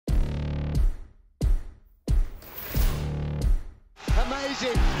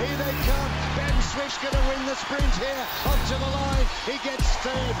amazing. Here they come. Ben Swift's going to win the sprint here. Up to the line. He gets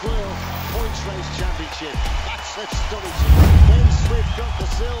third. World Points Race Championship. That's astonishing. Ben Swift got the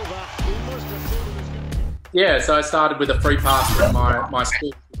silver. He must have thought it was going to be... Yeah, so I started with a free pass from my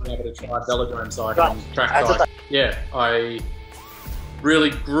school to be able to try velodrome cycling, track cycling. Yeah, I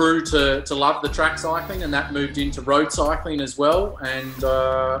really grew to love the track cycling, and that moved into road cycling as well. And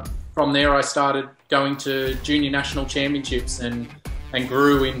from there I started going to junior national championships and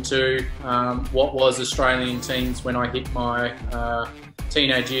grew into what was Australian teams when I hit my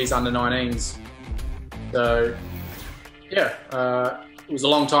teenage years, under 19s. So yeah, it was a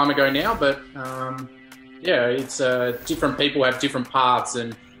long time ago now, but yeah, it's different people have different paths.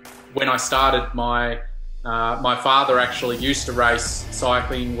 And when I started, my father actually used to race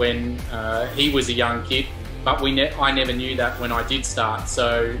cycling when he was a young kid, but I never knew that when I did start.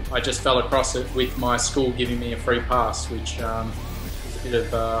 So I just fell across it with my school giving me a free pass, which is a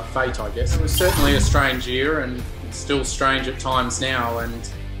bit of fate, I guess. It was certainly a strange year, and it's still strange at times now. And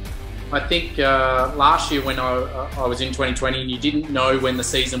I think last year when I was in 2020 and you didn't know when the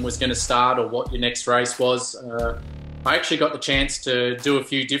season was going to start or what your next race was, I actually got the chance to do a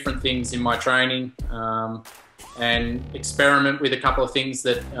few different things in my training and experiment with a couple of things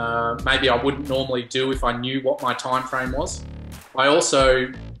that maybe I wouldn't normally do if I knew what my time frame was. I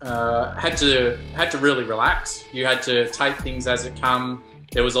also had to really relax. You had to take things as it come.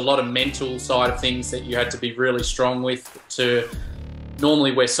 There was a lot of mental side of things that you had to be really strong with.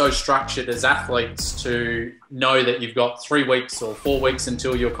 Normally we're so structured as athletes to know that you've got 3 weeks or 4 weeks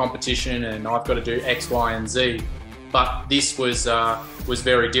until your competition and I've got to do X, Y, and Z. But this was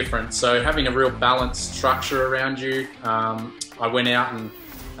very different. So having a real balanced structure around you, I went out and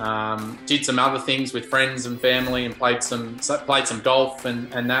did some other things with friends and family and played some golf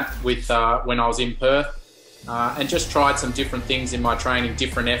and that with when I was in Perth, and just tried some different things in my training,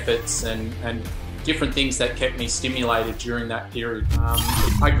 different efforts and different things that kept me stimulated during that period.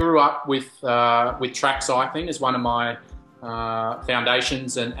 I grew up with track cycling as one of my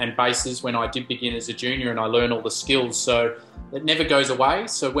foundations and bases when I did begin as a junior, and I learned all the skills, so it never goes away.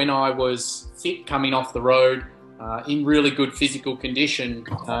 So when I was fit, coming off the road, in really good physical condition,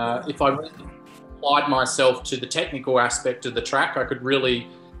 if I really applied myself to the technical aspect of the track, I could really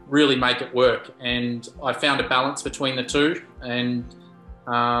make it work. And I found a balance between the two, and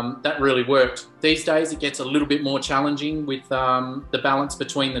that really worked. These days it gets a little bit more challenging with the balance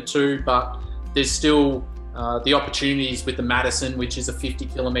between the two, but there's still the opportunities with the Madison, which is a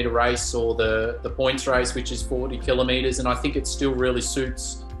 50-kilometre race, or the points race, which is 40 kilometres, and I think it still really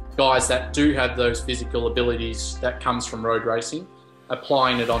suits guys that do have those physical abilities that comes from road racing,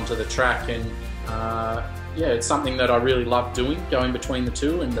 applying it onto the track. And yeah, it's something that I really love doing, going between the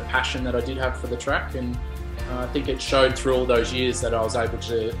two, and the passion that I did have for the track. And I think it showed through all those years that I was able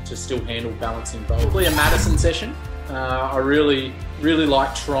to still handle balancing both. Probably a Madison session. I really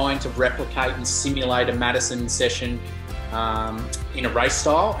like trying to replicate and simulate a Madison session in a race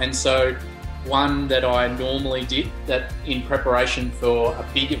style. And so one that I normally did that in preparation for a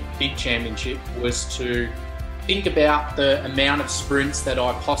big championship was to think about the amount of sprints that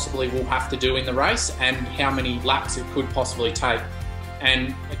I possibly will have to do in the race and how many laps it could possibly take,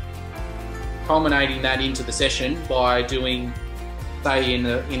 and culminating that into the session by doing, say in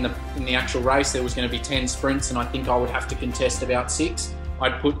the actual race there was going to be 10 sprints, and I think I would have to contest about 6.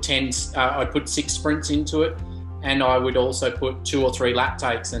 I'd put 6 sprints into it, and I would also put 2 or 3 lap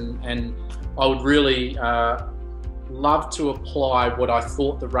takes, and I would really love to apply what I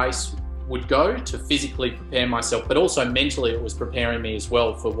thought the race would go to physically prepare myself, but also mentally it was preparing me as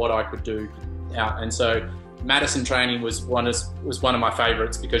well for what I could do out. And so Madison training was one of my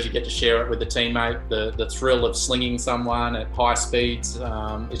favourites, because you get to share it with a teammate, the thrill of slinging someone at high speeds.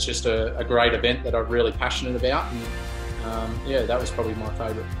 It's just a great event that I'm really passionate about, and yeah, that was probably my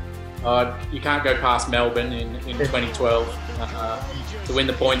favourite. You can't go past Melbourne in 2012 to win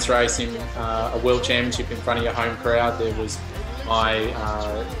the points race in a world championship in front of your home crowd. There was my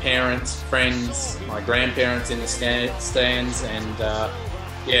parents, friends, my grandparents in the stands, and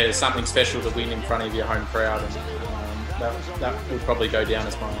yeah, there's something special to win in front of your home crowd, and that would probably go down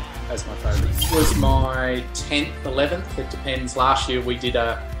as my favourite. It was my 10th, 11th, it depends. Last year we did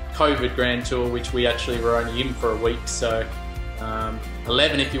a COVID Grand Tour, which we actually were only in for a week, so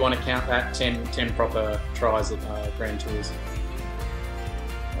 11 if you want to count that, 10 proper tries at Grand Tours.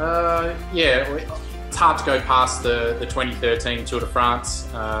 Yeah, it's hard to go past the 2013 Tour de France.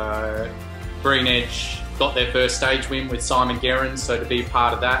 Green Edge got their first stage win with Simon Gerrans, so to be a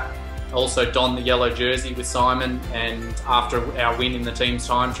part of that. Also donned the yellow jersey with Simon, and after our win in the team's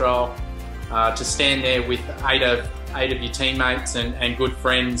time trial, to stand there with 8 of your teammates and good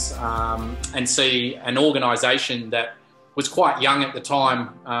friends, and see an organisation that was quite young at the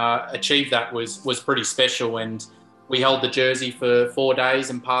time achieve that was pretty special. And we held the jersey for 4 days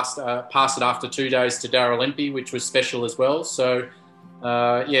and passed it after 2 days to Darryl Impey, which was special as well. So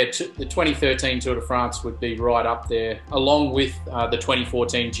yeah, the 2013 Tour de France would be right up there, along with the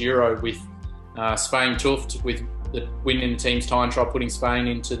 2014 Giro with Spain Tuft, with the winning the team's time trial, putting Spain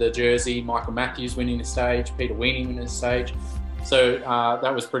into the jersey, Michael Matthews winning the stage, Peter Wening winning the stage. So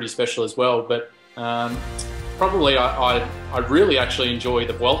that was pretty special as well. But probably I really actually enjoy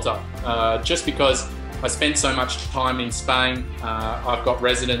the Vuelta, just because I spent so much time in Spain. I've got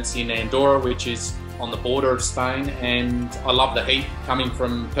residence in Andorra, which is on the border of Spain, and I love the heat. Coming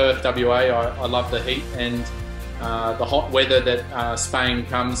from Perth, WA, I love the heat, and the hot weather that Spain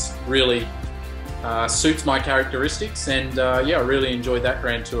comes really suits my characteristics. And yeah, I really enjoyed that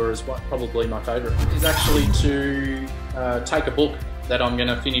Grand Tour as probably my favourite. Is actually to take a book that I'm going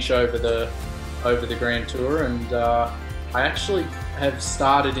to finish over the Grand Tour, and I actually have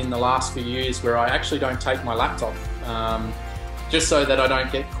started in the last few years where I actually don't take my laptop, just so that I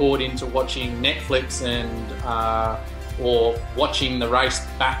don't get caught into watching Netflix and or watching the race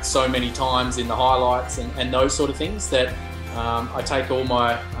back so many times in the highlights and those sort of things, that I take all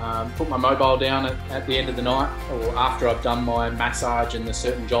my put my mobile down at the end of the night, or after I've done my massage and the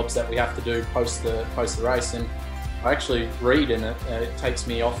certain jobs that we have to do post the race, and I actually read, and it takes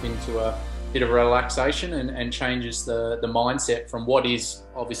me off into a bit of relaxation and changes the mindset from what is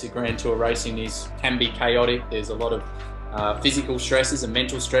obviously Grand Tour racing can be chaotic. There's a lot of physical stresses and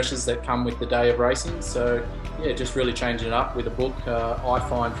mental stresses that come with the day of racing. So yeah, just really changing it up with a book, I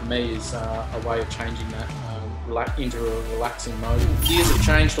find for me is a way of changing that into a relaxing mode. Gears have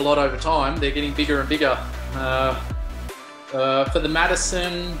changed a lot over time. They're getting bigger and bigger. For the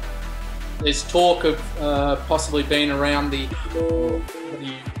Madison, there's talk of possibly being around the, what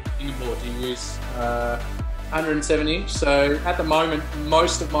do you use? 107 inch. So at the moment,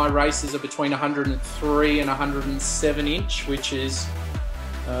 most of my races are between 103 and 107 inch, which is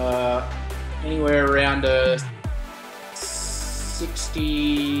anywhere around a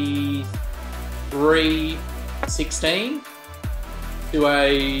 63 16 to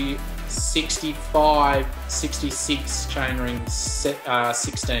a 65 66 chainring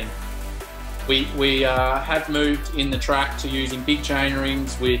 16. We have moved in the track to using big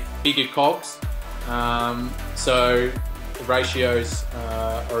chainrings with bigger cogs, so the ratios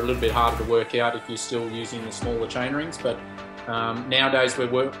are a little bit harder to work out if you're still using the smaller chainrings. But nowadays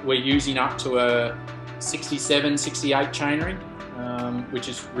we're using up to a 67 68 chainring, which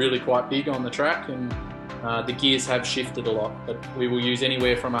is really quite big on the track, and the gears have shifted a lot, but we will use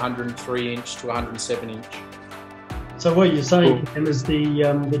anywhere from 103 inch to 107 inch. So what you're saying, Cam, is the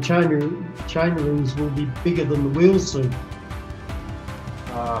chainrings will be bigger than the wheels soon?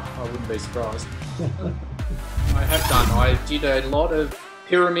 I wouldn't be surprised. I did a lot of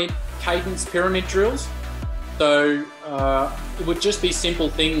cadence pyramid drills. So it would just be simple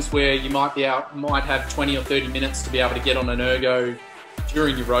things where you might have 20 or 30 minutes to be able to get on an ergo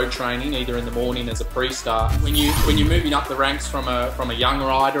during your road training, either in the morning as a pre-start. When you're moving up the ranks from a young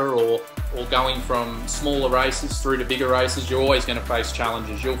rider or going from smaller races through to bigger races, you're always going to face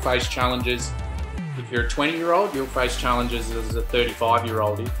challenges. You'll face challenges if you're a 20-year-old, you'll face challenges as a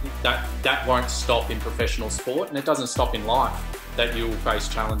 35-year-old. That won't stop in professional sport, and it doesn't stop in life that you'll face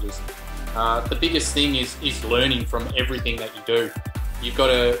challenges. The biggest thing is learning from everything that you do. You've got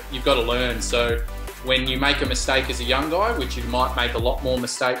to learn. So when you make a mistake as a young guy, which you might make a lot more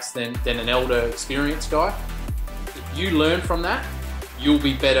mistakes than an elder experienced guy, if you learn from that, you'll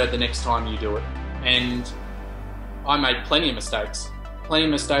be better the next time you do it. And I made plenty of mistakes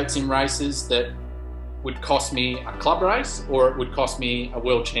in races that would cost me a club race, or it would cost me a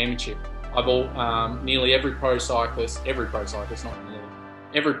world championship. Nearly every pro cyclist, not nearly,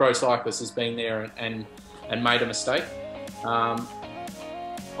 every pro cyclist has been there and made a mistake. I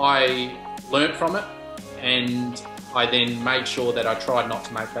learnt from it, and I then made sure that I tried not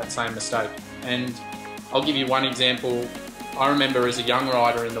to make that same mistake. And I'll give you one example. I remember as a young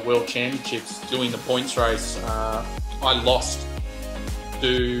rider in the World Championships doing the points race, I lost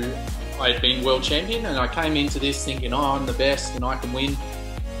to, I had been world champion, and I came into this thinking, oh, I'm the best and I can win.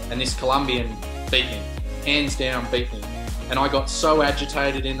 And this Colombian beat me, hands down beat me. And I got so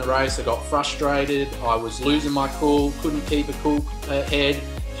agitated in the race, I got frustrated, I was losing my cool, couldn't keep a cool head,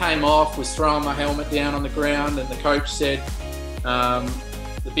 came off, was throwing my helmet down on the ground, and the coach said,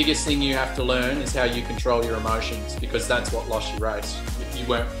 the biggest thing you have to learn is how you control your emotions, because that's what lost your race. You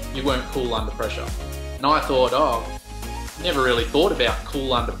weren't cool under pressure. And I thought, oh, never really thought about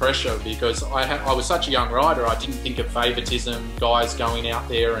cool under pressure because I was such a young rider. I didn't think of favouritism, guys going out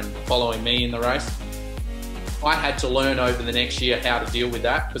there and following me in the race. I had to learn over the next year how to deal with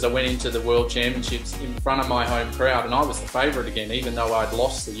that because I went into the World Championships in front of my home crowd and I was the favourite again, even though I'd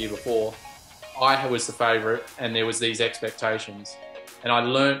lost the year before. I was the favourite and there was these expectations. And I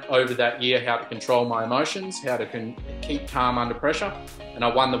learnt over that year how to control my emotions, how to keep calm under pressure. And I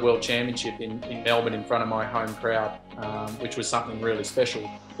won the World Championship in Melbourne in front of my home crowd, which was something really special.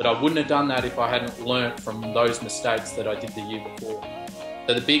 But I wouldn't have done that if I hadn't learnt from those mistakes that I did the year before.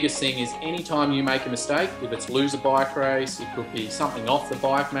 So the biggest thing is anytime you make a mistake, if it's lose a bike race, it could be something off the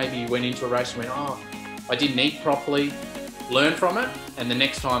bike, maybe you went into a race and went, oh, I didn't eat properly, learn from it, and the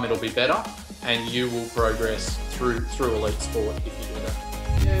next time it'll be better, and you will progress through elite sport if you do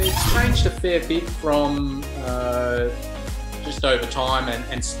that. Yeah, it's changed a fair bit from just over time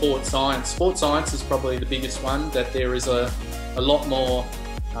and sports science. Sports science is probably the biggest one, that there is a lot more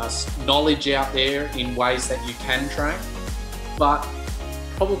knowledge out there in ways that you can train, but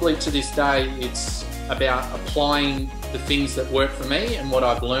probably to this day it's about applying the things that work for me and what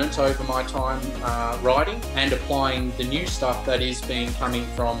I've learnt over my time riding, and applying the new stuff that is coming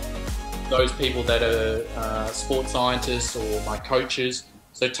from those people that are sports scientists or my coaches.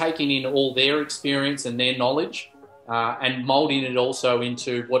 So taking in all their experience and their knowledge and moulding it also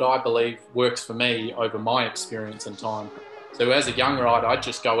into what I believe works for me over my experience and time. So as a young rider, I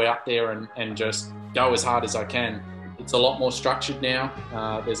just go out there and just go as hard as I can. It's a lot more structured now.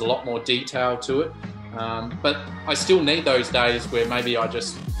 There's a lot more detail to it. But I still need those days where maybe I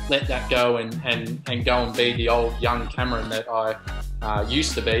just let that go and go and be the old young Cameron that I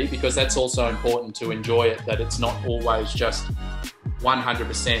used to be, because that's also important to enjoy it, that it's not always just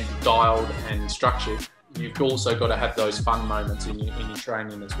 100% dialed and structured. You've also got to have those fun moments in your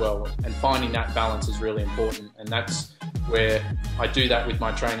training as well, and finding that balance is really important, and that's where I do that with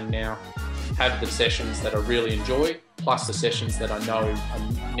my training now. Have the sessions that I really enjoy, plus the sessions that I know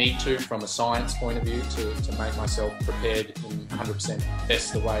I need to from a science point of view to make myself prepared in 100%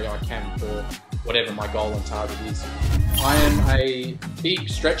 best the way I can for whatever my goal and target is. I am a big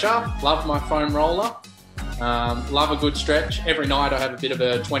stretcher, love my foam roller, love a good stretch. Every night I have a bit of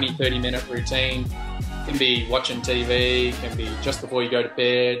a 20-30 minute routine. Can be watching TV, can be just before you go to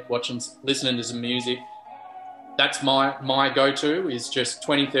bed, listening to some music. That's my go-to, is just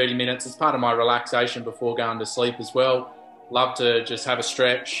 20-30 minutes. It's part of my relaxation before going to sleep as well. Love to just have a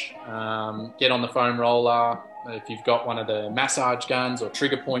stretch, get on the foam roller. If you've got one of the massage guns or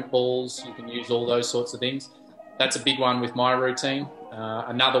trigger point balls, you can use all those sorts of things. That's a big one with my routine.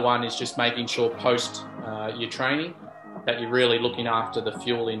 Another one is just making sure post your training that you're really looking after the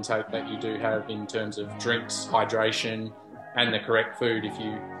fuel intake that you do have in terms of drinks, hydration, and the correct food. If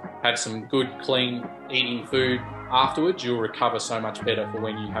you have some good, clean eating food afterwards, you'll recover so much better for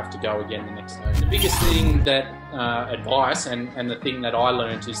when you have to go again the next day. The biggest thing that advice and the thing that I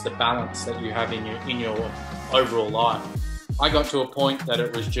learned is the balance that you have in your overall life. I got to a point that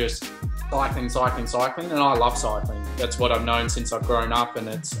it was just cycling, and I love cycling. That's what I've known since I've grown up, and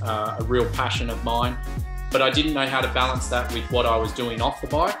it's a real passion of mine. But I didn't know how to balance that with what I was doing off the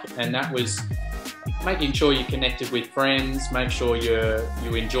bike, and that was making sure you're connected with friends, make sure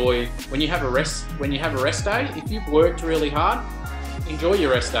you enjoy when you have a rest day. If you've worked really hard, enjoy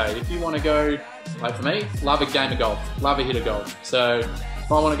your rest day. If you want to go, like for me, love a game of golf, love a hit of golf. So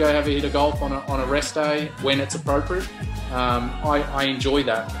if I want to go have a hit of golf on a rest day when it's appropriate, I enjoy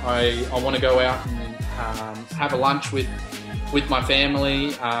that. I want to go out and have a lunch with my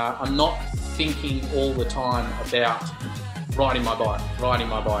family. I'm not thinking all the time about riding my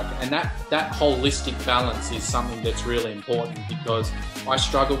bike, and that holistic balance is something that's really important, because I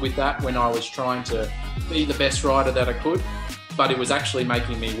struggled with that when I was trying to be the best rider that I could, but it was actually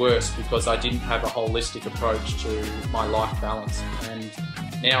making me worse because I didn't have a holistic approach to my life balance. And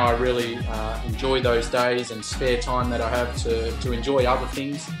now I really enjoy those days and spare time that I have to enjoy other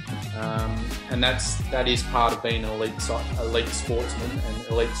things, and that is part of being an elite sportsman and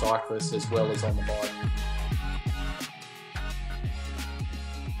elite cyclist as well as on the bike.